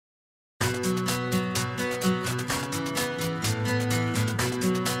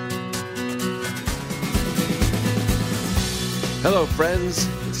Hello, friends.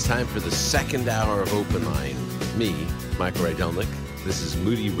 It's time for the second hour of Open Line. Me, Michael Rydelnik. This is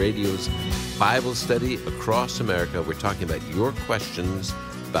Moody Radio's Bible study across America. We're talking about your questions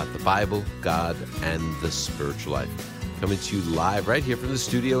about the Bible, God, and the spiritual life. Coming to you live right here from the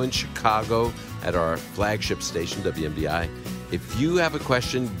studio in Chicago at our flagship station, WMBI. If you have a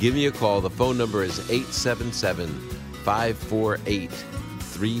question, give me a call. The phone number is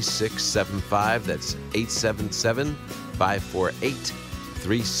 877-548-3675. That's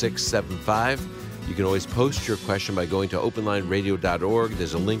 877-548-3675. You can always post your question by going to openlineradio.org.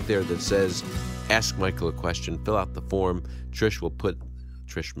 There's a link there that says, Ask Michael a Question. Fill out the form. Trish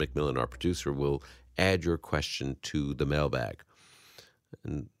McMillan, our producer, will add your question to the mailbag.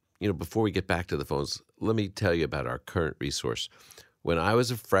 And, before we get back to the phones, let me tell you about our current resource. When I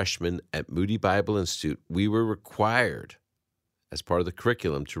was a freshman at Moody Bible Institute, we were required, as part of the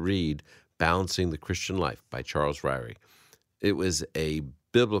curriculum, to read Balancing the Christian Life by Charles Ryrie. It was a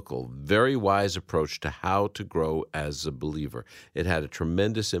biblical, very wise approach to how to grow as a believer. It had a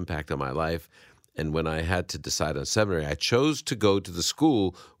tremendous impact on my life. And when I had to decide on seminary, I chose to go to the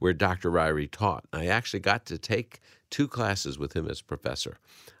school where Dr. Ryrie taught. I actually got to take 2 classes with him as professor.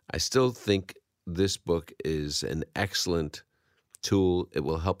 I still think this book is an excellent tool. It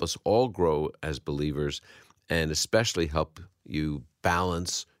will help us all grow as believers and especially help you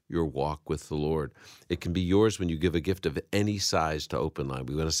balance your walk with the Lord. It can be yours when you give a gift of any size to Open Line.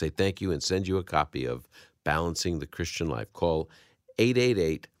 We want to say thank you and send you a copy of Balancing the Christian Life. Call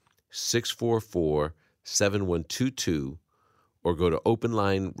 888-644-7122 or go to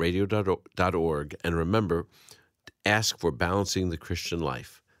openlineradio.org and remember, ask for Balancing the Christian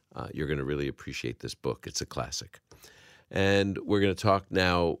Life. You're going to really appreciate this book. It's a classic. And we're going to talk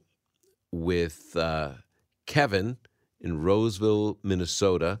now with Kevin in Roseville,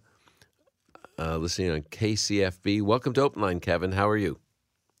 Minnesota, listening on KCFB. Welcome to Open Line, Kevin. How are you?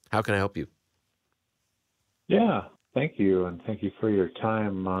 How can I help you? Yeah, thank you, and thank you for your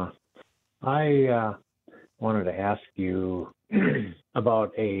time. I wanted to ask you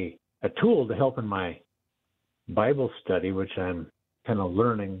about a tool to help in my Bible study, which I'm kind of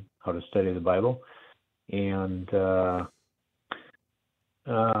learning how to study the Bible, and a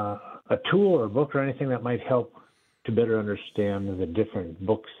tool or book or anything that might help to better understand the different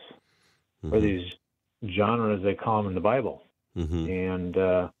books or these genres, they call them in the Bible. And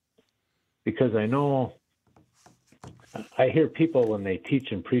because I know, I hear people when they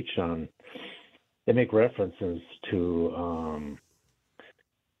teach and preach on, they make references to,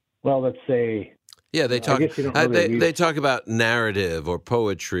 let's say, yeah, they talk. They talk about narrative or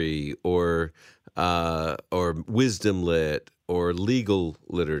poetry or wisdom lit or legal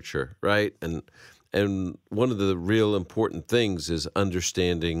literature, right? And one of the real important things is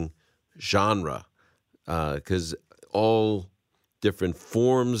understanding genre, because all different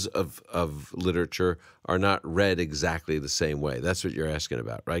forms of literature are not read exactly the same way. That's what you're asking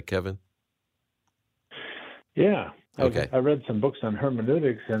about, right, Kevin? Yeah. Okay. I read some books on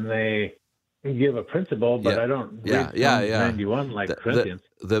hermeneutics, and they give a principle, but I don't read Psalm 91 like Corinthians.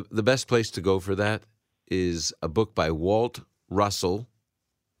 The best place to go for that is a book by Walt Russell.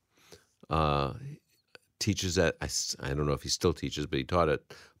 Teaches at, I don't know if he still teaches, but he taught at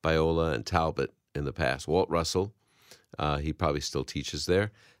Biola and Talbot in the past. Walt Russell, he probably still teaches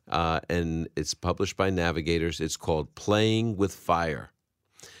there. And it's published by Navigators. It's called Playing with Fire.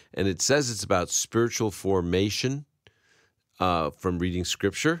 And it says it's about spiritual formation from reading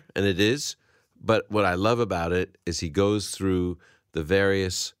Scripture, and it is. But what I love about it is he goes through the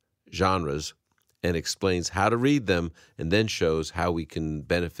various genres and explains how to read them and then shows how we can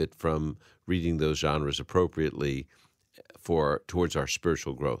benefit from reading those genres appropriately towards our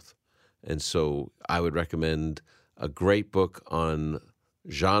spiritual growth. And so I would recommend a great book on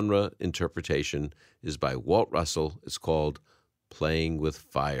genre interpretation is by Walt Russell. It's called Playing with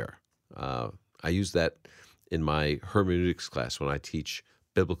Fire. I use that in my hermeneutics class when I teach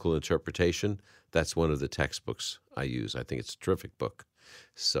biblical interpretation. That's one of the textbooks I use. I think it's a terrific book.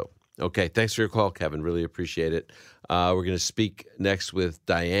 So, okay, thanks for your call, Kevin. Really appreciate it. We're going to speak next with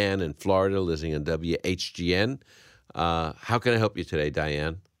Diane in Florida, listening on WHGN. How can I help you today,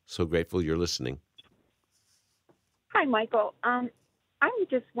 Diane? So grateful you're listening. Hi, Michael. I'm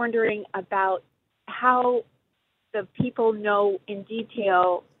just wondering about how the people know in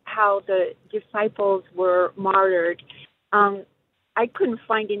detail how the disciples were martyred. I couldn't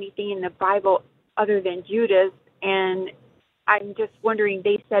find anything in the Bible other than Judas, and I'm just wondering,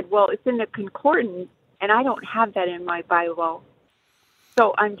 they said, well, it's in the concordance, and I don't have that in my Bible.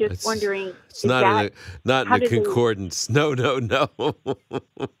 So I'm just wondering. It's not in the concordance. No.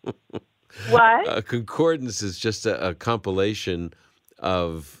 What? A concordance is just a compilation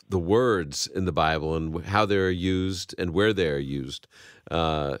of the words in the Bible and how they're used and where they're used.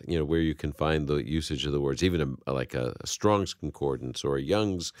 Where you can find the usage of the words, even like a Strong's Concordance or a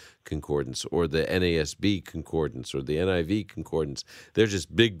Young's Concordance or the NASB Concordance or the NIV Concordance. They're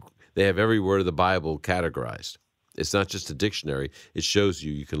just big. They have every word of the Bible categorized. It's not just a dictionary. It shows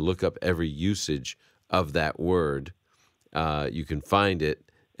you can look up every usage of that word. You can find it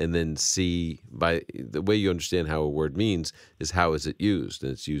and then see by the way you understand how a word means is how is it used,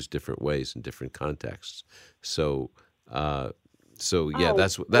 and it's used different ways in different contexts. So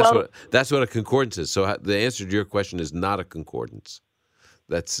that's what a concordance is. So the answer to your question is not a concordance.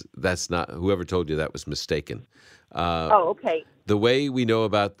 That's not, whoever told you that was mistaken. Okay. The way we know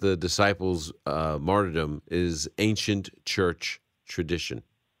about the disciples' martyrdom is ancient church tradition.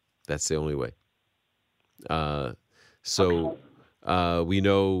 That's the only way. We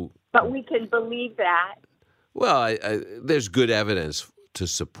know. But we can believe that. Well, there's good evidence to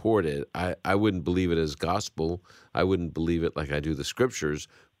support it. I wouldn't believe it as gospel. I wouldn't believe it like I do the scriptures,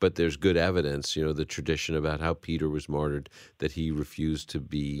 but there's good evidence, the tradition about how Peter was martyred, that he refused to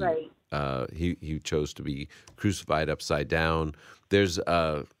be, right. He chose to be crucified upside down. There's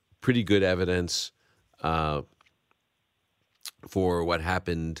pretty good evidence for what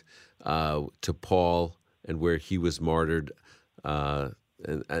happened to Paul and where he was martyred.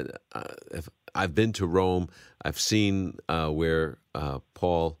 If I've been to Rome, I've seen where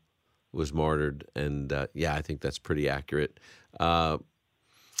Paul was martyred, and I think that's pretty accurate. I'm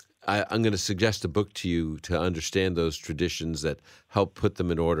going to suggest a book to you to understand those traditions that help put them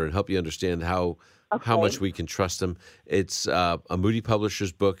in order and help you understand how much we can trust them. It's a Moody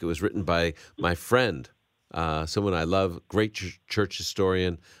Publishers book. It was written by my friend, someone I love, great church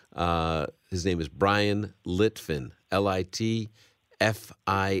historian. His name is Brian Litvin, Litfin,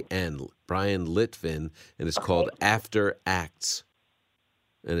 Brian Litvin, and it's called After Acts.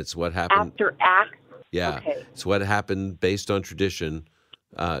 And it's what happened. After Acts? Yeah. Okay. It's what happened based on tradition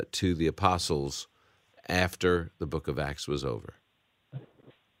to the apostles after the book of Acts was over.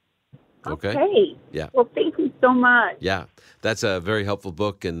 Okay? Yeah. Well, thank you so much. Yeah. That's a very helpful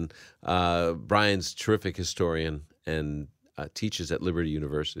book, and Brian's terrific historian and teaches at Liberty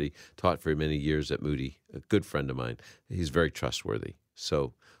University, taught for many years at Moody, a good friend of mine. He's very trustworthy.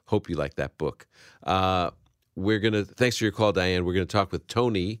 So hope you like that book. Thanks for your call, Diane. We're going to talk with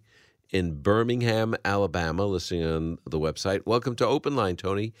Tony in Birmingham, Alabama, listening on the website. Welcome to Open Line,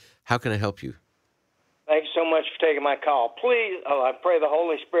 Tony. How can I help you? Thanks so much for taking my call. Please, I pray the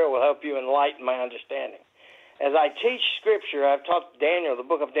Holy Spirit will help you enlighten my understanding. As I teach Scripture, I've taught Daniel, the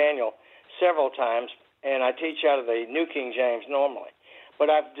book of Daniel, several times, and I teach out of the New King James normally. But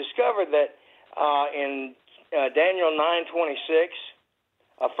I've discovered that in Daniel 9:26,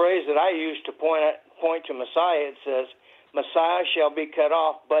 a phrase that I use to point to Messiah, it says, Messiah shall be cut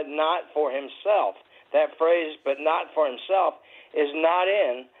off, but not for himself. That phrase, but not for himself, is not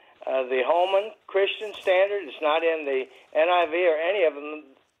in the Holman Christian Standard. It's not in the NIV or any of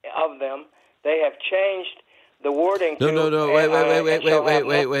them. They have changed the wording. No.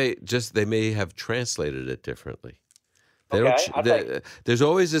 Wait. Just they may have translated it differently. There's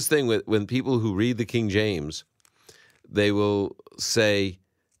always this thing when people who read the King James, they will say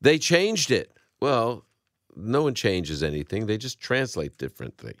they changed it. Well, no one changes anything. They just translate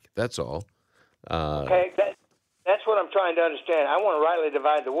differently. That's all. Okay, that's what I'm trying to understand. I want to rightly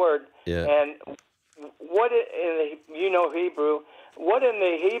divide the word. Yeah. And what Hebrew? What in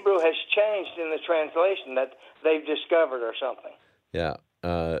the Hebrew has changed in the translation that they've discovered or something? Yeah.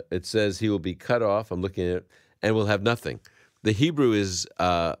 It says he will be cut off. I'm looking at it, and will have nothing. The Hebrew is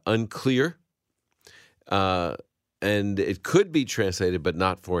unclear, and it could be translated, but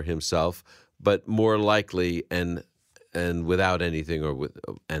not for himself, but more likely and without anything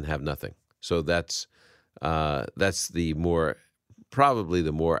and have nothing. So that's probably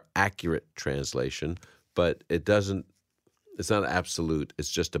the more accurate translation, but it doesn't. It's not absolute. It's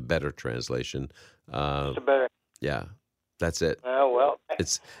just a better translation. It's a better. Yeah, that's it. Oh well, I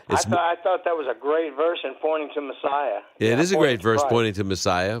thought that was a great verse and pointing to Messiah. Yeah, it is a great verse pointing to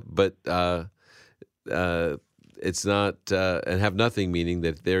Messiah, but it's not and have nothing, meaning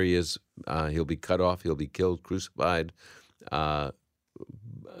that there he is. He'll be cut off. He'll be killed, crucified. But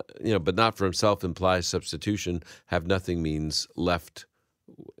not for himself implies substitution. Have nothing means left.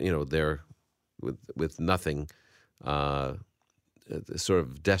 There with nothing. Sort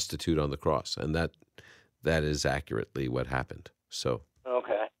of destitute on the cross, and that is accurately what happened. So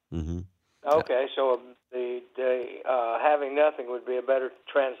okay, mm-hmm. Okay, so having nothing would be a better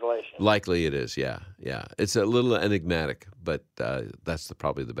translation. Likely it is, yeah. It's a little enigmatic, but that's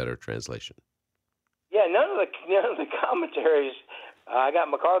probably the better translation. Yeah, none of the commentaries. I got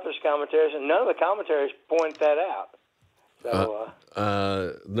MacArthur's commentaries, and none of the commentaries point that out. So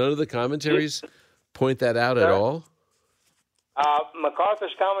none of the commentaries point that out at all.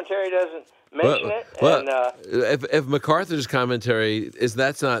 MacArthur's commentary doesn't mention it. If MacArthur's commentary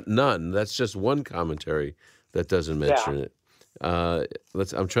that's not none. That's just one commentary that doesn't mention it.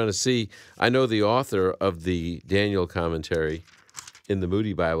 I'm trying to see. I know the author of the Daniel commentary in the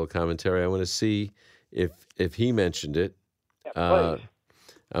Moody Bible commentary. I want to see if he mentioned it. Yeah,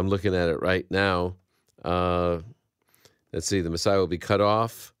 I'm looking at it right now. Let's see. The Messiah will be cut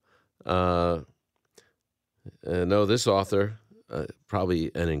off. No, this author,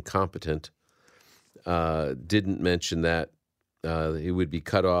 probably an incompetent, didn't mention that he would be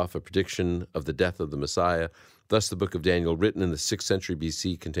cut off, a prediction of the death of the Messiah. Thus, the book of Daniel, written in the 6th century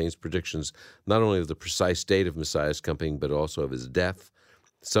BC, contains predictions not only of the precise date of Messiah's coming, but also of his death,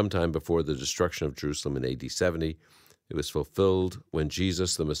 sometime before the destruction of Jerusalem in AD 70. It was fulfilled when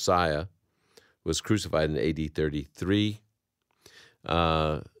Jesus, the Messiah, was crucified in AD 33.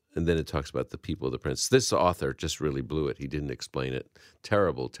 And then it talks about the people of the prince. This author just really blew it. He didn't explain it.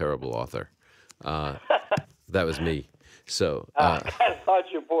 Terrible, terrible author. That was me. So I thought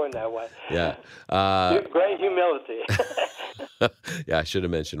you were born that way. Yeah. Great humility. Yeah, I should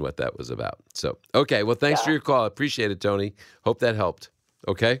have mentioned what that was about. So, okay. Well, thanks for your call. I appreciate it, Tony. Hope that helped.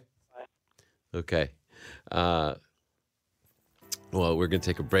 Okay? Bye. Okay. Well, we're going to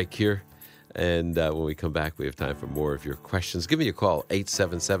take a break here. And when we come back, we have time for more of your questions. Give me a call,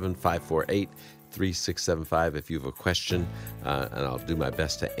 877-548-3675 if you have a question, and I'll do my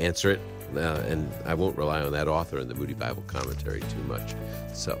best to answer it. And I won't rely on that author in the Moody Bible commentary too much.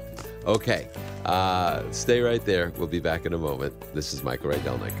 So, okay, stay right there. We'll be back in a moment. This is Michael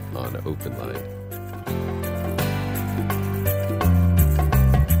Rydelnik on Open Line.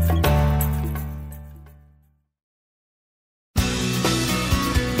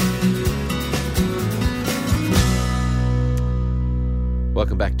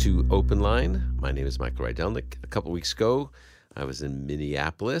 Welcome back to Open Line. My name is Michael Rydelnik. A couple weeks ago, I was in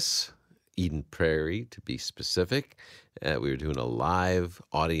Minneapolis, Eden Prairie to be specific. We were doing a live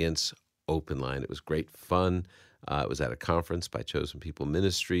audience Open Line. It was great fun. It was at a conference by Chosen People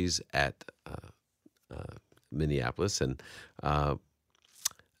Ministries at Minneapolis. And I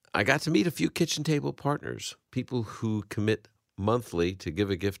got to meet a few kitchen table partners, people who commit monthly to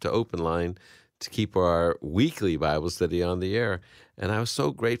give a gift to Open Line to keep our weekly Bible study on the air. And I was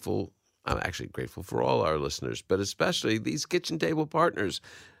so grateful. I'm actually grateful for all our listeners, but especially these kitchen table partners.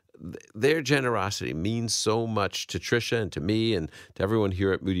 Their generosity means so much to Tricia and to me and to everyone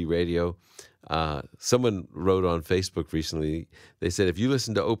here at Moody Radio. Someone wrote on Facebook recently, they said, if you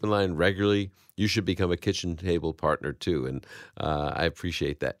listen to Open Line regularly, you should become a kitchen table partner too. And I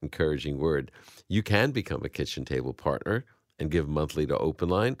appreciate that encouraging word. You can become a kitchen table partner and give monthly to Open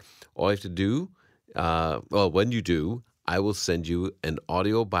Line. All you have to do, when you do, I will send you an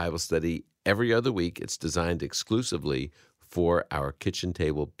audio Bible study every other week. It's designed exclusively for our kitchen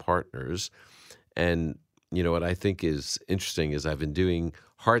table partners. And you know what I think is interesting is I've been doing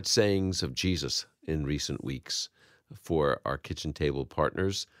hard sayings of Jesus in recent weeks for our kitchen table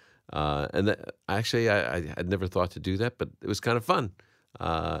partners. And actually, I had never thought to do that, but it was kind of fun.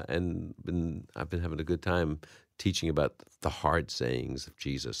 And I've been having a good time teaching about the hard sayings of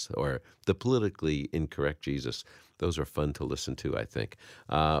Jesus or the politically incorrect Jesus. Those are fun to listen to, I think.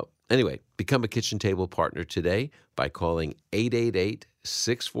 Anyway, become a kitchen table partner today by calling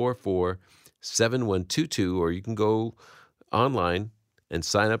 888-644-7122, or you can go online and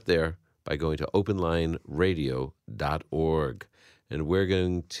sign up there by going to openlineradio.org. And we're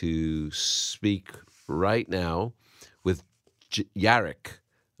going to speak right now with Yarek,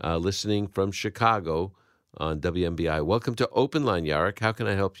 listening from Chicago on WMBI. Welcome to Open Line, Yarek. How can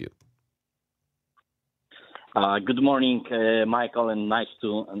I help you? Good morning, Michael, and nice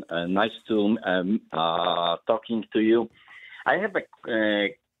to talking to you. I have a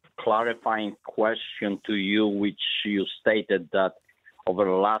clarifying question to you, which you stated that over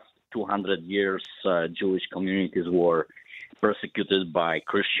the last 200 years, Jewish communities were persecuted by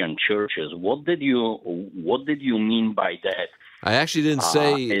Christian churches. What did you mean by that? I actually didn't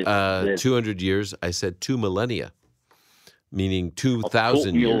say 200 years. I said 2 millennia, meaning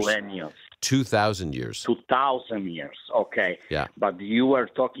 2,000 years. 2,000 years. 2,000 years. Okay. Yeah. But you were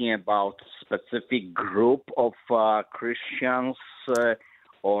talking about specific group of Christians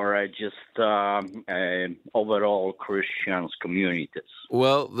or just overall Christians communities?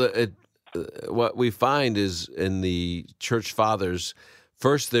 Well, what we find is in the church fathers,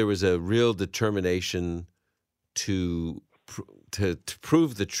 first there was a real determination to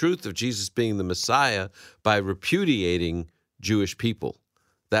prove the truth of Jesus being the Messiah by repudiating Jewish people.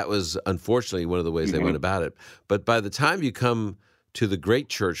 That was unfortunately one of the ways they went about it. But by the time you come to the great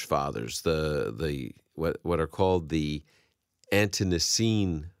church fathers, what are called the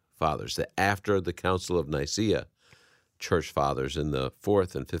Ante-Nicene fathers, the after the Council of Nicaea church fathers in the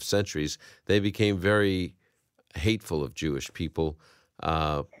 4th and 5th centuries, they became very hateful of Jewish people.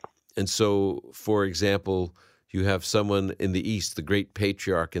 And so, for example, you have someone in the East, the great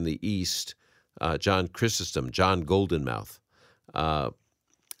patriarch in the East, John Chrysostom, John Goldenmouth.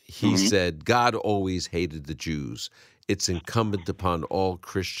 He said, God always hated the Jews. It's incumbent upon all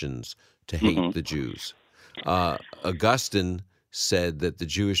Christians to hate the Jews. Augustine said that the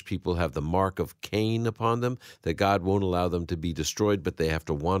Jewish people have the mark of Cain upon them, that God won't allow them to be destroyed, but they have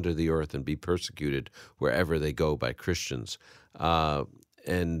to wander the earth and be persecuted wherever they go by Christians.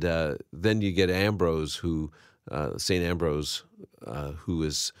 And then you get Ambrose, St. Ambrose, who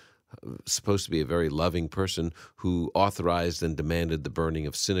is supposed to be a very loving person, who authorized and demanded the burning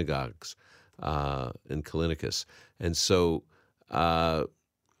of synagogues in Callinicus. And so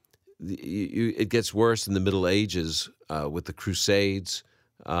it gets worse in the Middle Ages with the Crusades,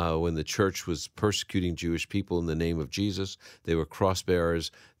 when the church was persecuting Jewish people in the name of Jesus. They were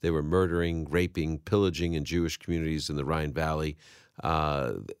cross-bearers. They were murdering, raping, pillaging in Jewish communities in the Rhine Valley.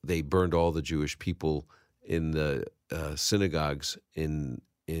 They burned all the Jewish people in the synagogues in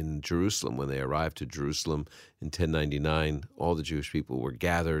Jerusalem. When they arrived to Jerusalem in 1099, all the Jewish people were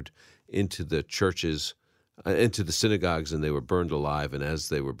gathered into the churches, into the synagogues, and they were burned alive. And as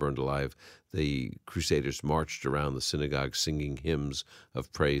they were burned alive, the Crusaders marched around the synagogue singing hymns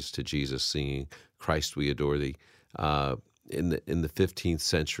of praise to Jesus, singing, Christ, we adore thee. In the 15th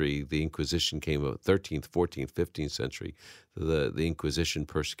century, the Inquisition came up, 13th, 14th, 15th century. The Inquisition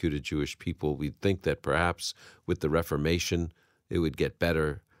persecuted Jewish people. We'd think that perhaps with the Reformation, it would get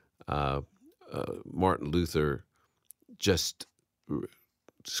better. Martin Luther just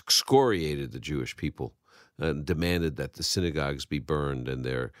excoriated the Jewish people and demanded that the synagogues be burned and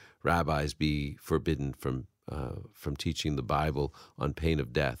their rabbis be forbidden from teaching the Bible on pain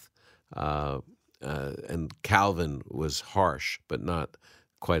of death. And Calvin was harsh, but not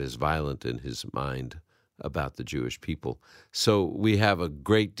quite as violent in his mind about the Jewish people. So we have a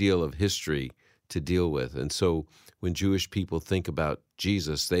great deal of history to deal with. And so when Jewish people think about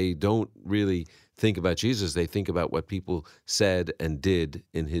Jesus, they don't really think about Jesus. They think about what people said and did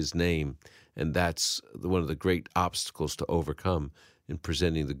in his name. And that's one of the great obstacles to overcome in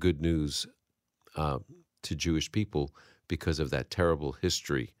presenting the good news to Jewish people because of that terrible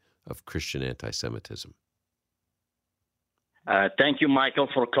history of Christian anti-Semitism. Thank you, Michael,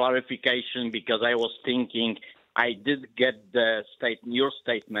 for clarification, because I was thinking I did get your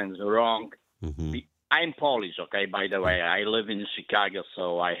statements wrong. Mm-hmm. I'm Polish, okay, by the way. I live in Chicago,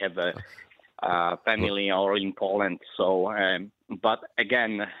 so I have a family all in Poland. So, but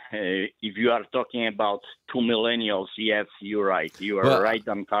again, if you are talking about 2 millennials, yes, you're right. You are right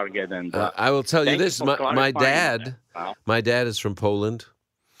on target. And I will tell you this: my dad is from Poland.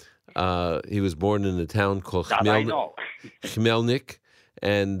 He was born in a town called Chmielnik,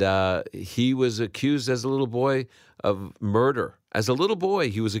 and he was accused as a little boy of murder. As a little boy,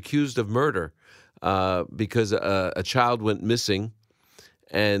 he was accused of murder because a child went missing,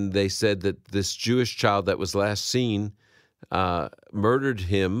 and they said that this Jewish child that was last seen murdered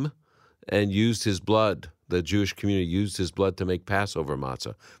him and used his blood. The Jewish community used his blood to make Passover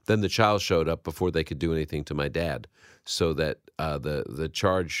matzah. Then the child showed up before they could do anything to my dad, so that the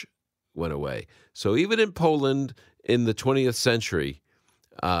charge went away. So even in Poland in the 20th century,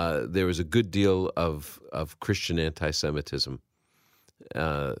 there was a good deal of Christian anti-Semitism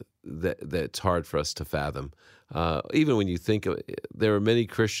that's hard for us to fathom. Even when you think of it, there are many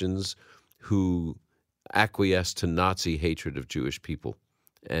Christians who acquiesce to Nazi hatred of Jewish people.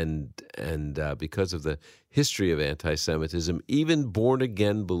 And because of the history of anti-Semitism, even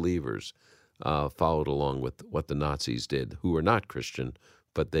born-again believers followed along with what the Nazis did, who were not Christian,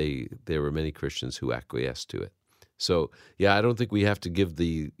 but there were many Christians who acquiesced to it. So, yeah, I don't think we have to give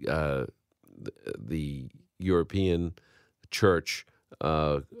the European church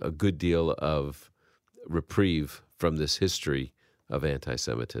a good deal of reprieve from this history of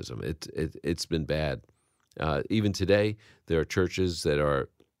anti-Semitism. It's been bad. Even today, there are churches that are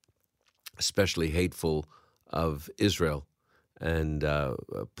especially hateful of Israel and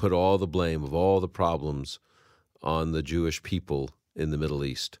put all the blame of all the problems on the Jewish people in the Middle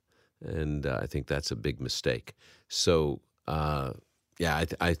East. And I think that's a big mistake. So, Yeah,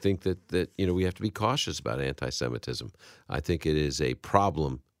 I think that we have to be cautious about anti-Semitism. I think it is a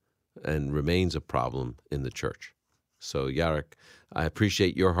problem and remains a problem in the church. So, Yarek, I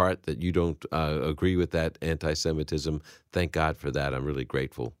appreciate your heart that you don't agree with that anti-Semitism. Thank God for that. I'm really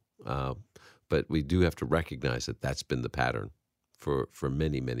grateful. But we do have to recognize that that's been the pattern for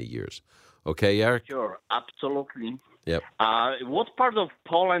many, many years. Okay, Yarek? Sure, absolutely. Yep. What part of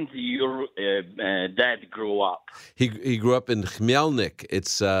Poland your dad grew up? He grew up in Chmielnik.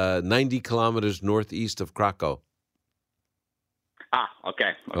 It's 90 kilometers northeast of Krakow.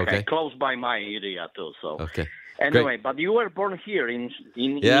 Okay. Close by my area too. So okay. Anyway, Great. but you were born here in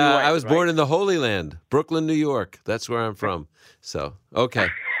Yeah, US, I was right? born in the Holy Land, Brooklyn, New York. That's where I'm from. So, okay.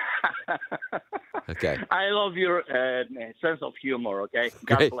 Okay. I love your sense of humor. Okay.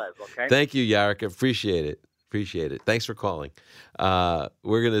 God Great. bless. Okay. Thank you, Yarek. Appreciate it. Thanks for calling.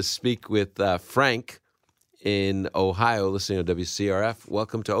 We're going to speak with Frank in Ohio, listening to WCRF.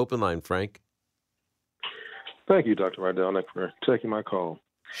 Welcome to Open Line, Frank. Thank you, Dr. Rydelnik, for taking my call.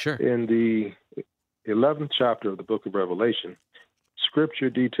 Sure. In the 11th chapter of the book of Revelation, Scripture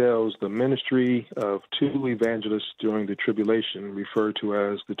details the ministry of two evangelists during the tribulation, referred to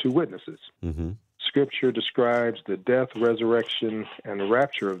as the two witnesses. Mm-hmm. Scripture describes the death, resurrection, and the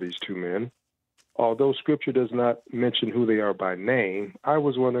rapture of these two men. Although Scripture does not mention who they are by name, I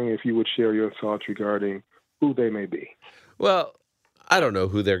was wondering if you would share your thoughts regarding who they may be. Well, I don't know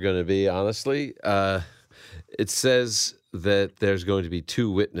who they're going to be, honestly. It says that there's going to be two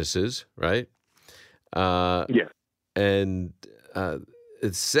witnesses, right? Yeah. And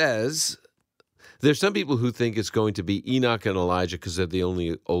it says there's some people who think it's going to be Enoch and Elijah because they're the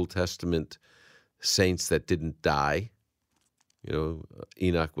only Old Testament saints that didn't die. You know,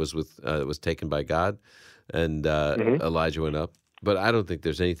 Enoch was taken by God, and Elijah went up. But I don't think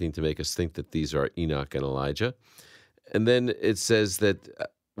there's anything to make us think that these are Enoch and Elijah. And then it says that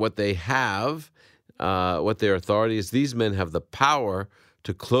what they have, what their authority is, these men have the power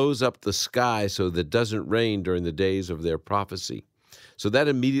to close up the sky so that it doesn't rain during the days of their prophecy. So that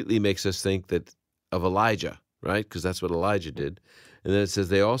immediately makes us think of Elijah, right? Because that's what Elijah did. And then it says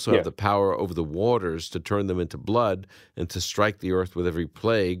they also have the power over the waters to turn them into blood and to strike the earth with every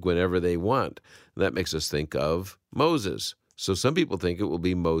plague whenever they want. And that makes us think of Moses. So some people think it will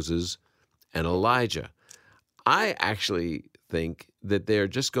be Moses and Elijah. I actually think that they're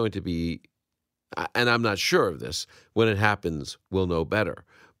just going to be, and I'm not sure of this, when it happens, we'll know better.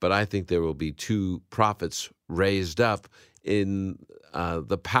 But I think there will be two prophets raised up in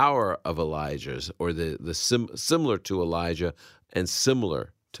the power of Elijah's, or similar to Elijah and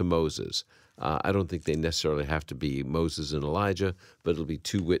similar to Moses. I don't think they necessarily have to be Moses and Elijah, but it'll be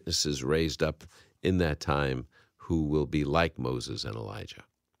two witnesses raised up in that time who will be like Moses and Elijah.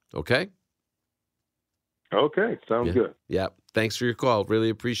 Okay? Okay, sounds good. Yeah, thanks for your call. Really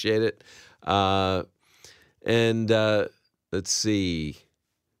appreciate it. Let's see.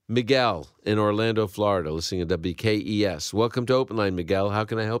 Miguel in Orlando, Florida, listening to WKES. Welcome to Open Line, Miguel. How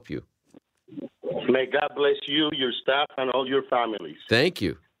can I help you? May God bless you, your staff, and all your families. Thank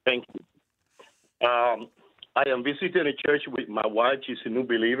you. Thank you. I am visiting a church with my wife. She's a new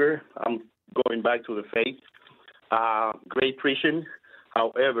believer. I'm going back to the faith. Great preaching.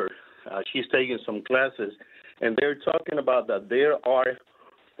 However, she's taking some classes, and they're talking about that there are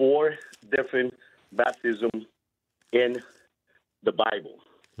 4 different baptisms in the Bible.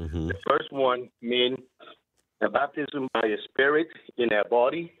 Mm-hmm. The first one means a baptism by a spirit in a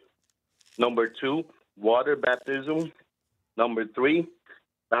body. Number 2, water baptism. Number 3,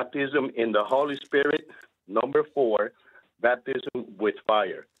 baptism in the Holy Spirit. Number 4, baptism with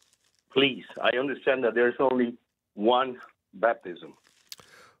fire. Please, I understand that there's only one baptism.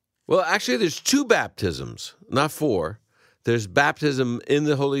 Well, actually, there's 2 baptisms, not 4. There's baptism in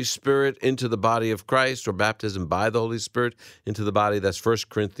the Holy Spirit into the body of Christ, or baptism by the Holy Spirit into the body. That's 1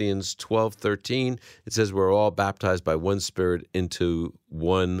 Corinthians 12:13. It says we're all baptized by one Spirit into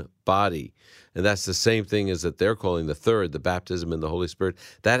one body. And that's the same thing as that they're calling the third, the baptism in the Holy Spirit.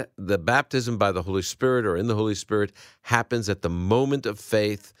 That the baptism by the Holy Spirit or in the Holy Spirit happens at the moment of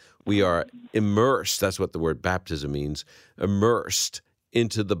faith. We are immersed. That's what the word baptism means. Immersed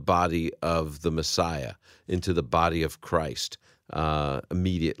into the body of the Messiah, into the body of Christ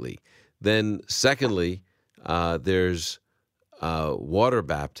immediately. Then secondly, there's water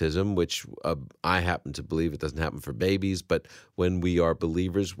baptism, which I happen to believe it doesn't happen for babies, but when we are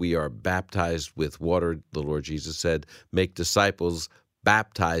believers, we are baptized with water. The Lord Jesus said, make disciples,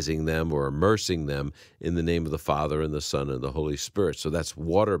 baptizing them or immersing them in the name of the Father and the Son and the Holy Spirit. So that's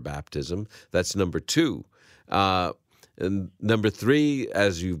water baptism. That's number 2. And number 3,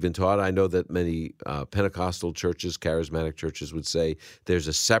 as you've been taught, I know that many Pentecostal churches, charismatic churches would say there's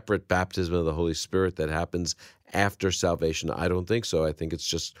a separate baptism of the Holy Spirit that happens after salvation. I don't think so. I think it's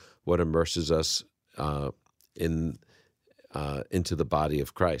just what immerses us into the body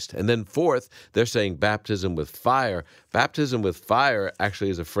of Christ. And then 4th, they're saying baptism with fire. Baptism with fire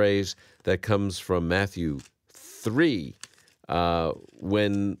actually is a phrase that comes from Matthew 3,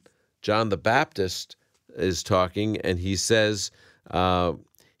 when John the Baptist is talking, and he says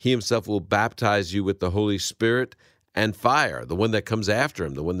he himself will baptize you with the Holy Spirit and fire. The one that comes after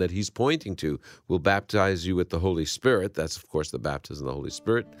him, the one that he's pointing to, will baptize you with the Holy Spirit. That's, of course, the baptism of the Holy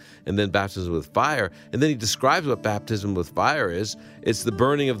Spirit. And then baptism with fire. And then he describes what baptism with fire is. It's the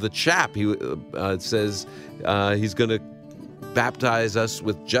burning of the chaff. He says he's going to baptize us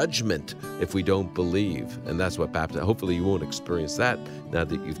with judgment if we don't believe. And that's what baptism. Hopefully you won't experience that now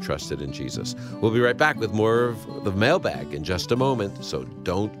that you've trusted in Jesus. We'll be right back with more of the mailbag in just a moment, so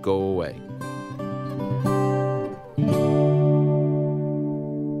don't go away.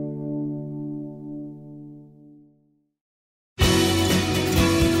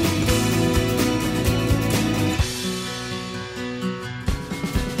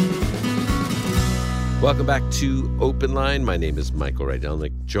 Welcome back to Open Line. My name is Michael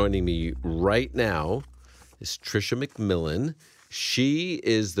Rydelnik. Joining me right now is Tricia McMillan. She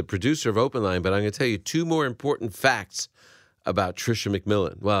is the producer of Open Line, but I'm going to tell you 2 more important facts about Tricia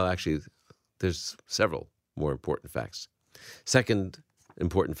McMillan. Well, actually, there's several more important facts. Second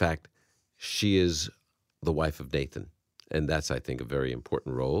important fact, she is the wife of Nathan, and that's, I think, a very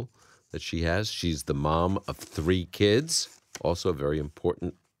important role that she has. She's the mom of 3 kids, also a very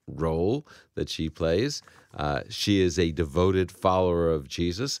important role that she plays. She is a devoted follower of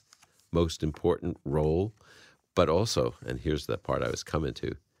Jesus, most important role, but also, and here's the part I was coming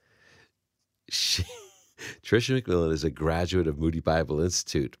to, Tricia McMillan is a graduate of Moody Bible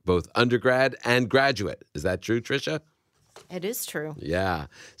Institute, both undergrad and graduate. Is that true, Tricia? It is true. Yeah.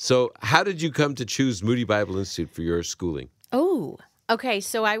 So how did you come to choose Moody Bible Institute for your schooling? Oh, okay.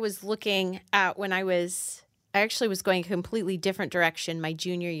 So I was looking at I actually was going a completely different direction my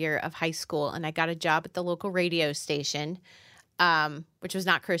junior year of high school, and I got a job at the local radio station, which was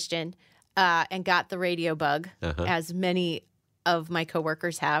not Christian, and got the radio bug, as many of my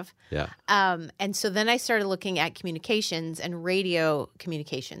coworkers have. Yeah. And so then I started looking at communications and radio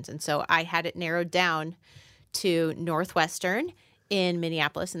communications, and so I had it narrowed down to Northwestern in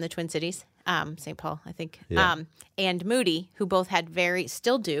Minneapolis in the Twin Cities, St. Paul, I think, and Moody, who both have very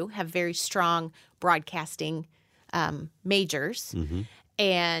strong broadcasting majors,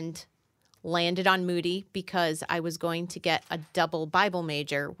 and landed on Moody because I was going to get a double Bible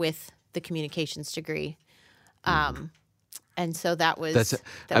major with the communications degree. And so that was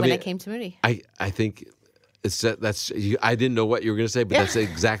when I came to Moody. I think I didn't know what you were going to say, but that's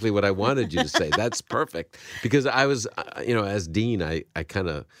exactly what I wanted you to say. That's perfect. Because I was, as dean, I kind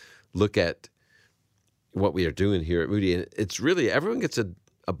of look at what we are doing here at Moody, and it's really, everyone gets a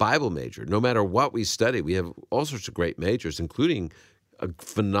Bible major. No matter what we study, we have all sorts of great majors, including a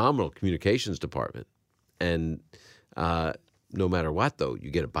phenomenal communications department. And no matter what, though, you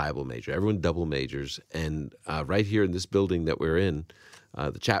get a Bible major. Everyone double majors. And right here in this building that we're in,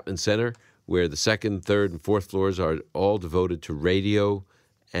 the Chapman Center, where the 2nd, 3rd, and 4th floors are all devoted to radio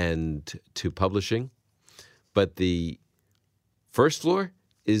and to publishing. But the 1st floor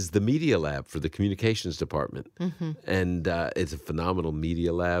is the media lab for the communications department. And it's a phenomenal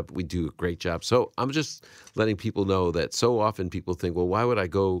media lab. We do a great job. So I'm just letting people know that so often people think, well, why would I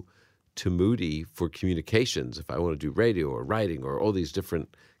go to Moody for communications if I want to do radio or writing or all these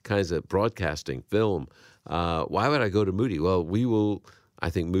different kinds of broadcasting, film? Why would I go to Moody? Well,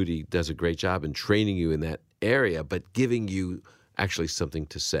 I think Moody does a great job in training you in that area, but giving you actually something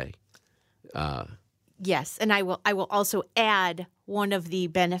to say. Yes, and I will also add one of the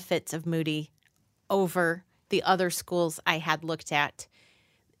benefits of Moody over the other schools I had looked at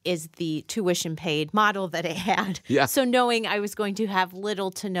is the tuition paid model that it had. Yeah. So knowing I was going to have little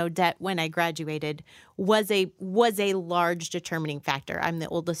to no debt when I graduated was a large determining factor. I'm the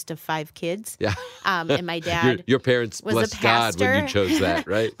oldest of 5 kids. Yeah. And my dad your parents was blessed a pastor. God when you chose that,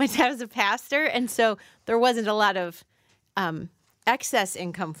 right? My dad was a pastor, and so there wasn't a lot of excess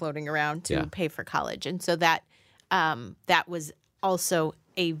income floating around to pay for college. And so that was also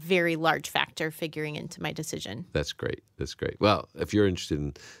a very large factor figuring into my decision. That's great. That's great. Well, if you're interested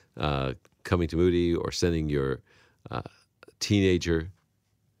in coming to Moody or sending your teenager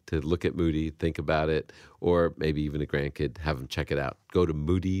to look at Moody, think about it, or maybe even a grandkid, have them check it out. Go to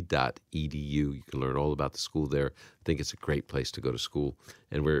moody.edu. You can learn all about the school there. I think it's a great place to go to school.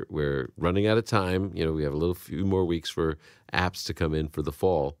 And we're running out of time. You know, we have a few more weeks for apps to come in for the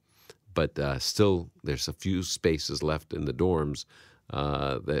fall, but still there's a few spaces left in the dorms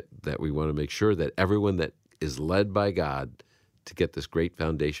that we want to make sure that everyone that is led by God to get this great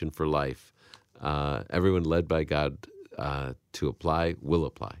foundation for life, everyone led by God to apply will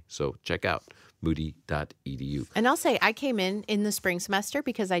apply. So check out moody.edu. And I'll say I came in the spring semester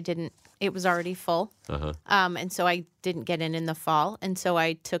because it was already full. And so I didn't get in the fall. And so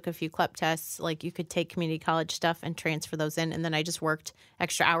I took a few CLEP tests. Like you could take community college stuff and transfer those in. And then I just worked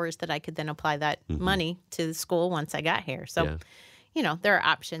extra hours that I could then apply that money to the school once I got here. So, you know, there are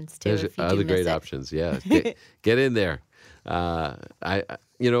options too. There's if you other do miss great it. options. Yeah. Get in there.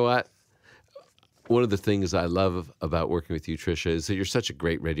 You know what? One of the things I love about working with you, Tricia, is that you're such a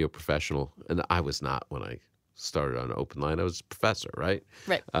great radio professional. And I was not when I started on Open Line. I was a professor, right?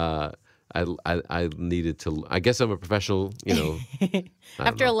 Right. I needed to, I guess I'm a professional, you know.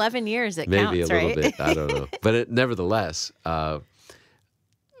 After 11 years, it maybe counts, a little right? bit. I don't know. But nevertheless,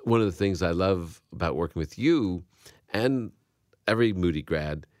 one of the things I love about working with you and every Moody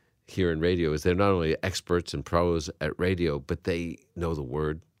grad here in radio is they're not only experts and pros at radio, but they know the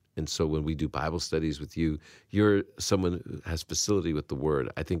Word. And so when we do Bible studies with you, you're someone who has facility with the Word.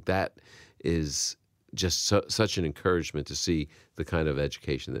 I think that is just such an encouragement to see the kind of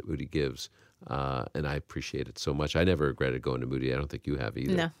education that Moody gives. And I appreciate it so much. I never regretted going to Moody. I don't think you have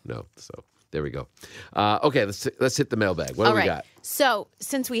either. No. So there we go. Okay, let's hit the mailbag. What do we got? So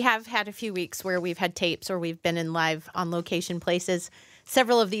since we have had a few weeks where we've had tapes or we've been in live on location places,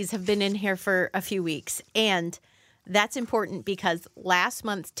 several of these have been in here for a few weeks. And that's important because last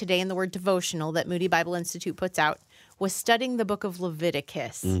month, Today in the Word devotional that Moody Bible Institute puts out was studying the book of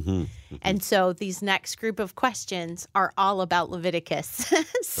Leviticus. And so these next group of questions are all about Leviticus.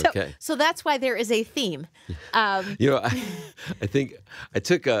 So that's why there is a theme. You know, I think I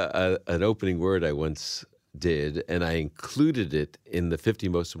took an opening word I once did, and I included it in the 50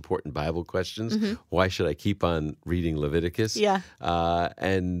 most important Bible questions. Why should I keep on reading Leviticus? Yeah.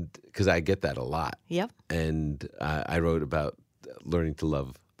 And because I get that a lot. Yep. And I wrote about learning to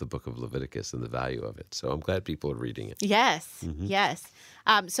love the book of Leviticus and the value of it. So I'm glad people are reading it. Yes. Yes.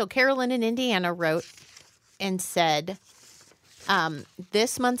 So Carolyn in Indiana wrote and said,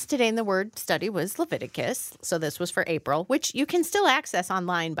 this month's Today in the Word study was Leviticus. So this was for April, which you can still access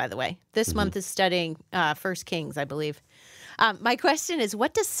online, by the way. This month is studying 1 Kings, I believe. My question is,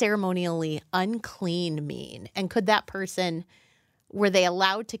 what does ceremonially unclean mean? And could that person, were they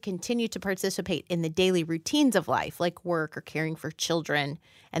allowed to continue to participate in the daily routines of life, like work or caring for children,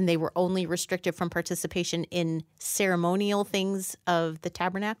 and they were only restricted from participation in ceremonial things of the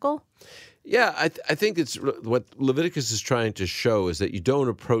tabernacle? Yeah, I think it's what Leviticus is trying to show is that you don't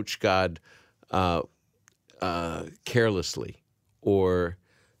approach God carelessly or,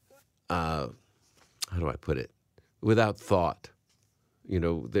 how do I put it, without thought. You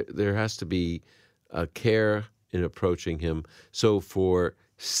know, there has to be a care in approaching him. So for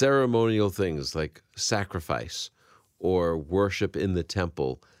ceremonial things like sacrifice or worship in the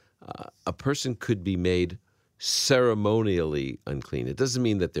temple, a person could be made ceremonially unclean. It doesn't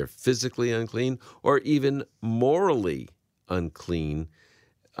mean that they're physically unclean or even morally unclean.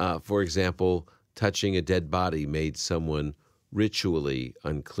 For example, touching a dead body made someone ritually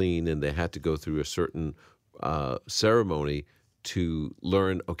unclean, and they had to go through a certain ceremony to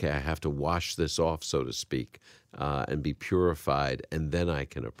learn, okay, I have to wash this off, so to speak, and be purified, and then I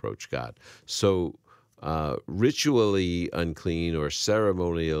can approach God. So ritually unclean or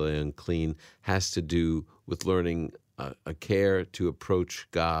ceremonially unclean has to do with learning a care to approach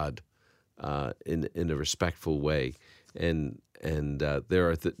God in a respectful way. And there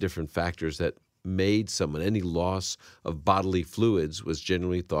are different factors that made someone, any loss of bodily fluids was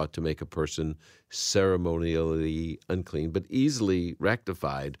generally thought to make a person ceremonially unclean, but easily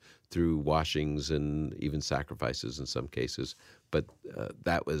rectified through washings and even sacrifices in some cases. But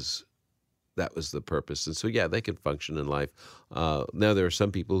that was the purpose. And so, yeah, they can function in life. Now, there are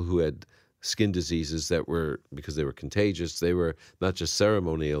some people who had skin diseases that were, because they were contagious, they were not just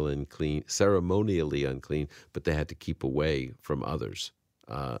ceremonially unclean, but they had to keep away from others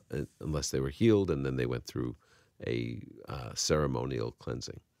unless they were healed, and then they went through a ceremonial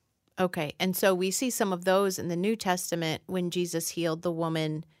cleansing. Okay, and so we see some of those in the New Testament when Jesus healed the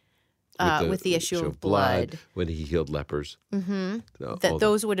woman with the issue of blood. When he healed lepers. That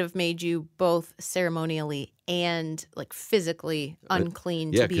those would have made you both ceremonially and like physically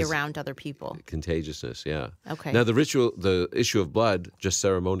unclean to be around other people. Contagiousness, yeah. Okay. Now the issue of blood, just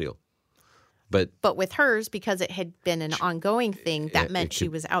ceremonial. But with hers, because it had been an ongoing thing, that meant she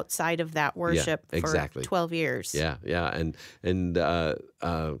was outside of that worship for 12 years. Yeah. And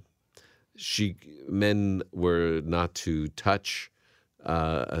men were not to touch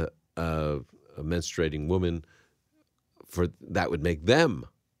a menstruating woman, for that would make them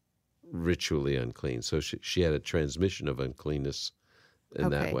ritually unclean. So she had a transmission of uncleanness in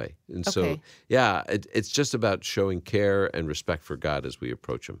that way. And so, it's just about showing care and respect for God as we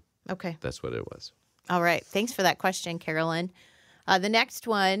approach him. Okay. That's what it was. All right. Thanks for that question, Carolyn. The next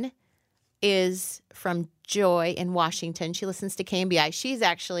one is from Joy in Washington. She listens to KMBI. She's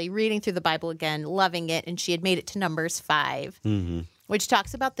actually reading through the Bible again, loving it, and she had made it to Numbers 5, which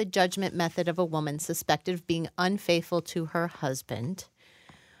talks about the judgment method of a woman suspected of being unfaithful to her husband.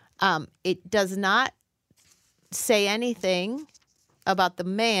 It does not say anything about the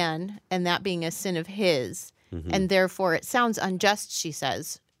man and that being a sin of his, and therefore it sounds unjust, she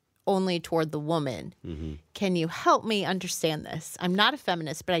says, only toward the woman. Can you help me understand this? I'm not a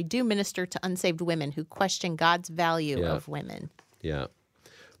feminist, but I do minister to unsaved women who question God's value of women. Yeah.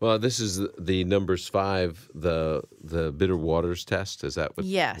 Well, this is the Numbers 5, the bitter waters test. Is that what?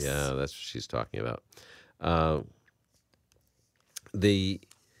 Yes. Yeah, that's what she's talking about.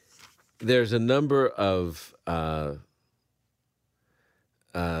 There's a number of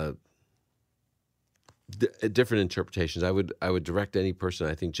different interpretations. I would direct any person.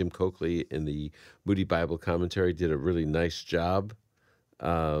 I think Jim Coakley in the Moody Bible Commentary did a really nice job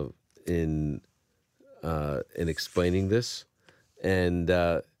in explaining this, and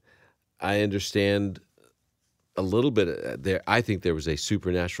I understand a little bit there. I think there was a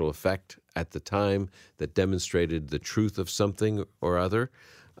supernatural effect at the time that demonstrated the truth of something or other,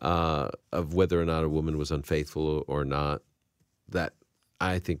 of whether or not a woman was unfaithful or not. That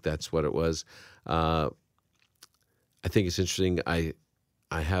I think that's what it was. I think it's interesting. I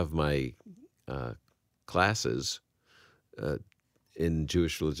have my classes in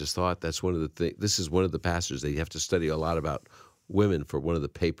Jewish religious thought. That's one of the things. This is one of the passages they have to study a lot about women for one of the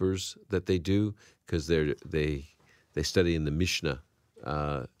papers that they do, because they study in the Mishnah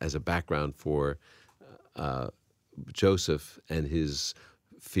as a background for Joseph and his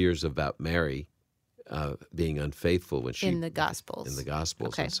fears about Mary being unfaithful when she in the Gospels.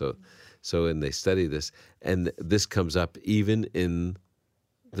 Okay. And they study this, and this comes up even in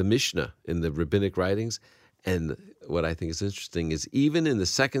the Mishnah, in the rabbinic writings. And what I think is interesting is even in the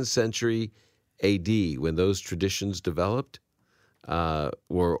 2nd century A.D., when those traditions developed, or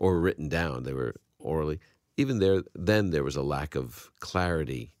written down, they were orally. Even then there was a lack of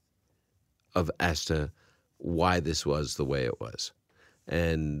clarity as to why this was the way it was.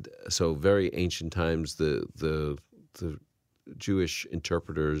 And so, very ancient times, the Jewish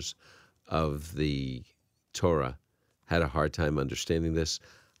interpreters of the Torah had a hard time understanding this.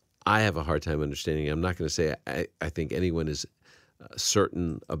 I have a hard time understanding it. I'm not going to say I think anyone is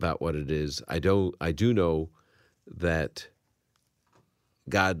certain about what it is. I do know that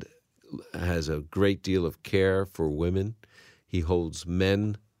God has a great deal of care for women. He holds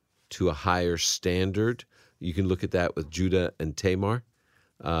men to a higher standard. You can look at that with Judah and Tamar.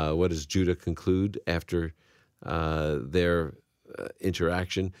 What does Judah conclude after their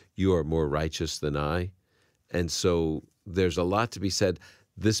interaction? You are more righteous than I. And so there's a lot to be said.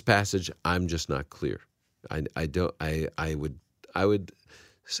 This passage, I'm just not clear. I would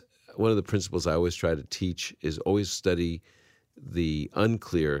one of the principles I always try to teach is always study the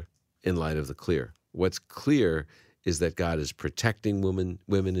unclear in light of the clear. What's clear is that God is protecting women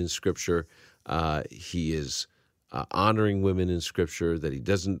in Scripture. He is honoring women in Scripture, that he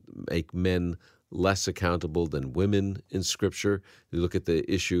doesn't make men less accountable than women in Scripture. You look at the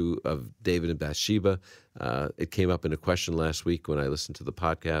issue of David and Bathsheba. It came up in a question last week when I listened to the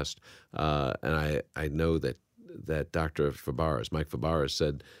podcast, and I know that Dr. Fabarez, Mike Fabarez,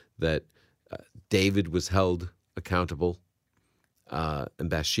 said that David was held accountable, and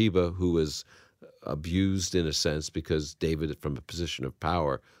Bathsheba, who was abused in a sense because David, from a position of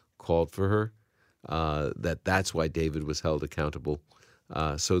power, called for her, that's why David was held accountable.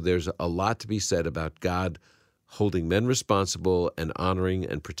 So there's a lot to be said about God holding men responsible and honoring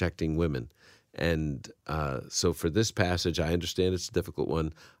and protecting women. And so for this passage, I understand it's a difficult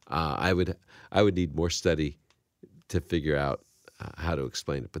one. I would need more study to figure out how to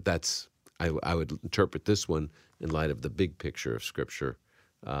explain it. But I would interpret this one in light of the big picture of Scripture,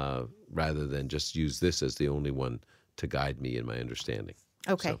 rather than just use this as the only one to guide me in my understanding.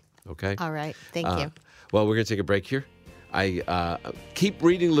 Okay. So. Okay? All right. Thank you. Well, we're going to take a break here. I keep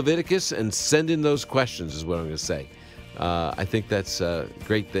reading Leviticus and send in those questions is what I'm going to say. I think that's a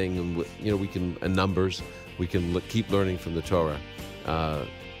great thing. And, we can, and Numbers, we can keep learning from the Torah.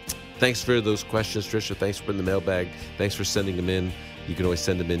 Thanks for those questions, Tricia. Thanks for putting the mailbag. Thanks for sending them in. You can always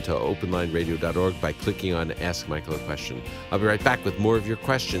send them in to openlineradio.org by clicking on Ask Michael a Question. I'll be right back with more of your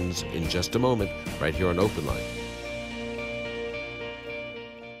questions in just a moment, right here on Open Line.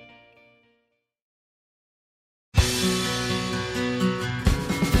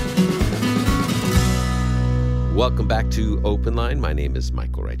 Welcome back to Open Line. My name is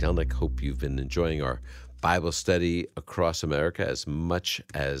Michael Rydelnik. Hope you've been enjoying our Bible study across America as much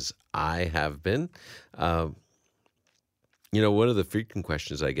as I have been. One of the frequent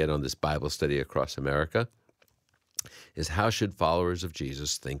questions I get on this Bible study across America is, how should followers of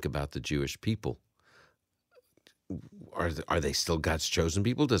Jesus think about the Jewish people? Are they still God's chosen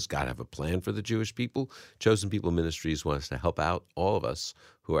people? Does God have a plan for the Jewish people? Chosen People Ministries wants to help out all of us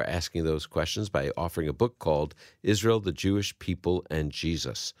who are asking those questions by offering a book called Israel, the Jewish People, and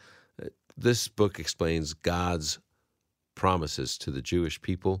Jesus. This book explains God's promises to the Jewish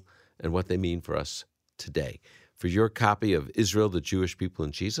people and what they mean for us today. For your copy of Israel, the Jewish People,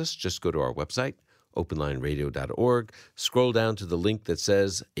 and Jesus, just go to our website, openlineradio.org. Scroll down to the link that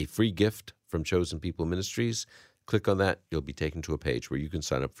says a free gift from Chosen People Ministries. Click on that. You'll be taken to a page where you can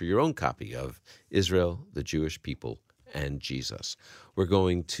sign up for your own copy of Israel, the Jewish People, and Jesus. We're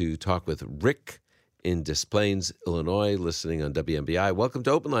going to talk with Rick in Des Plaines, Illinois, listening on WMBI. Welcome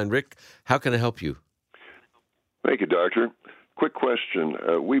to Open Line, Rick. How can I help you? Thank you, Doctor. Quick question.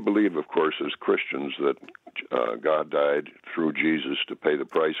 We believe, of course, as Christians that God died through Jesus to pay the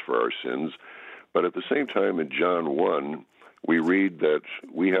price for our sins. But at the same time, in John 1, we read that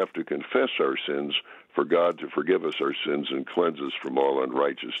we have to confess our sins for God to forgive us our sins and cleanse us from all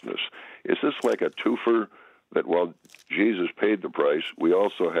unrighteousness. Is this like a twofer, that while Jesus paid the price, we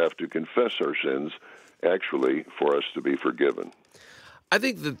also have to confess our sins, actually, for us to be forgiven? I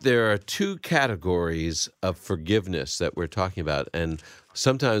think that there are two categories of forgiveness that we're talking about. And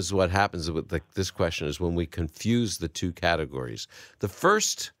sometimes what happens with this question is when we confuse the two categories. The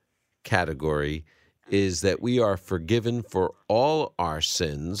first category is that we are forgiven for all our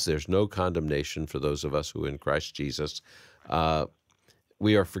sins. There's no condemnation for those of us who are in Christ Jesus.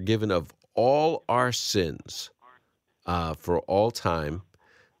 We are forgiven of all our sins for all time,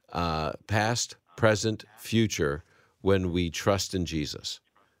 past, present, future, when we trust in Jesus.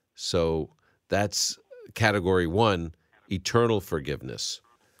 So that's category one, eternal forgiveness.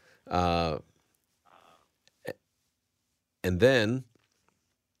 And then,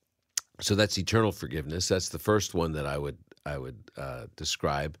 so that's eternal forgiveness. That's the first one that I would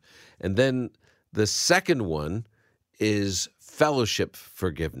describe. And then the second one is fellowship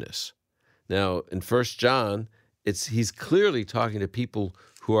forgiveness. Now, in 1 John, he's clearly talking to people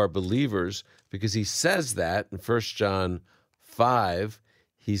who are believers, because he says that in 1 John 5,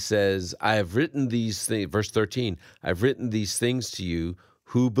 he says, I have written these things, verse 13, I've written these things to you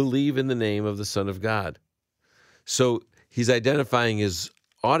who believe in the name of the Son of God. So he's identifying his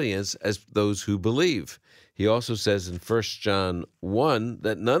audience as those who believe. He also says in 1 John 1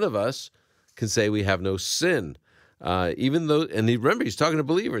 that none of us can say we have no sin. Even though, and remember, he's talking to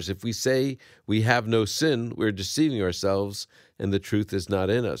believers. If we say we have no sin, we're deceiving ourselves and the truth is not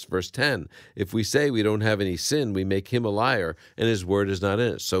in us. Verse 10, if we say we don't have any sin, we make him a liar and his word is not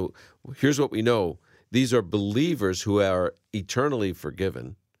in us. So here's what we know. These are believers who are eternally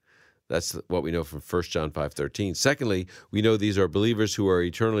forgiven. That's what we know from 1 John 5:13. Secondly, we know these are believers who are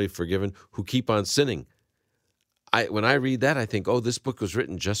eternally forgiven, who keep on sinning. When I read that, I think, oh, this book was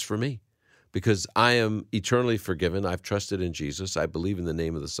written just for me, because I am eternally forgiven. I've trusted in Jesus. I believe in the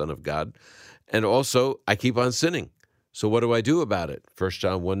name of the Son of God. And also, I keep on sinning. So what do I do about it? 1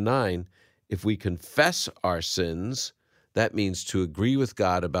 John 1:9, if we confess our sins, that means to agree with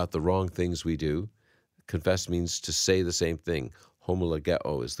God about the wrong things we do. Confess means to say the same thing.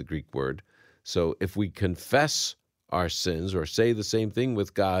 Homologeo is the Greek word. So if we confess our sins or say the same thing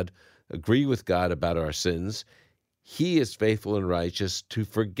with God, agree with God about our sins, he is faithful and righteous to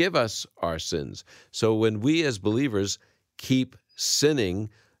forgive us our sins. So when we as believers keep sinning,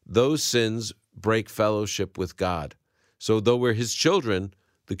 those sins break fellowship with God. So though we're his children,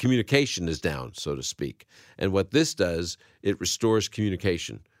 the communication is down, so to speak. And what this does, it restores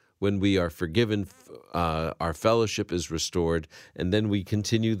communication. When we are forgiven, our fellowship is restored, and then we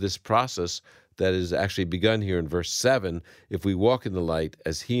continue this process that is actually begun here in verse 7. If we walk in the light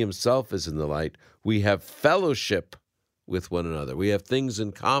as he himself is in the light, we have fellowship with one another. We have things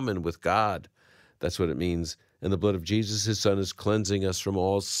in common with God. That's what it means. And the blood of Jesus, his son, is cleansing us from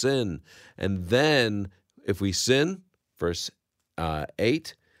all sin. And then if we sin, verse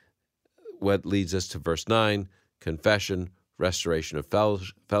 8, what leads us to verse 9, confession, restoration of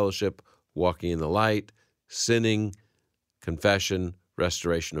fellowship, walking in the light, sinning, confession,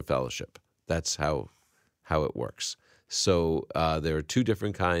 restoration of fellowship. That's how it works. So there are two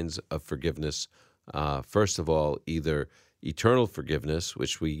different kinds of forgiveness. First of all, either eternal forgiveness,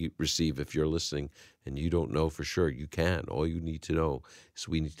 which we receive if you're listening and you don't know for sure, you can. All you need to know is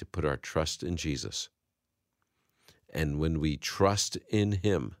we need to put our trust in Jesus. And when we trust in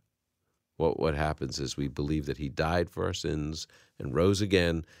him, what happens is we believe that he died for our sins and rose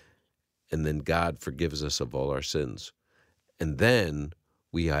again, and then God forgives us of all our sins. And then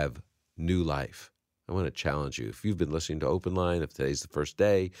we have new life. I want to challenge you. If you've been listening to Open Line, if today's the first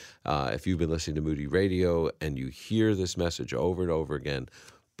day, if you've been listening to Moody Radio and you hear this message over and over again,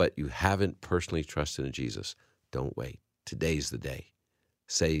 but you haven't personally trusted in Jesus, don't wait. Today's the day.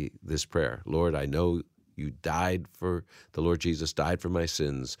 Say this prayer. Lord, I know the Lord Jesus died for my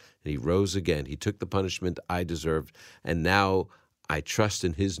sins, and he rose again. He took the punishment I deserved, and now I trust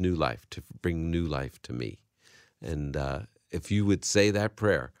in his new life to bring new life to me. And if you would say that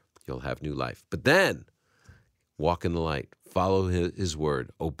prayer, you'll have new life. But then, walk in the light, follow his word,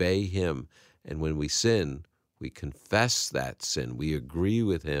 obey him, and when we sin, we confess that sin, we agree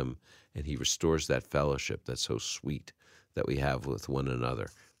with him, and he restores that fellowship that's so sweet that we have with one another,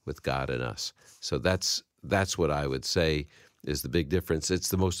 with God and us. So that's what I would say is the big difference. It's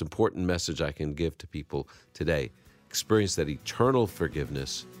the most important message I can give to people today. Experience that eternal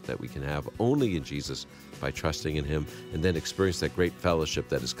forgiveness that we can have only in Jesus by trusting in him, and then experience that great fellowship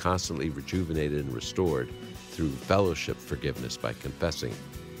that is constantly rejuvenated and restored through fellowship forgiveness by confessing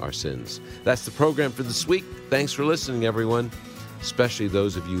our sins. That's the program for this week. Thanks for listening, everyone, especially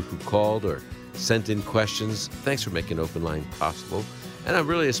those of you who called or sent in questions. Thanks for making Open Line possible. And I'm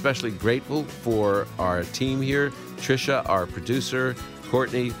really especially grateful for our team here, Tricia, our producer,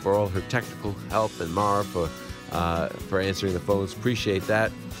 Courtney, for all her technical help, and Mara for answering the phones. Appreciate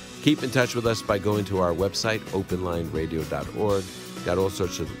that. Keep in touch with us by going to our website, openlineradio.org. Got all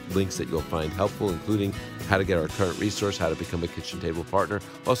sorts of links that you'll find helpful, including how to get our current resource, how to become a kitchen table partner.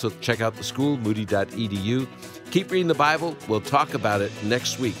 Also, check out the school, moody.edu. Keep reading the Bible. We'll talk about it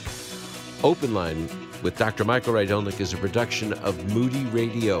next week. Open Line with Dr. Michael Rydelnik is a production of Moody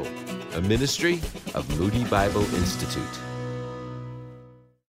Radio, a ministry of Moody Bible Institute.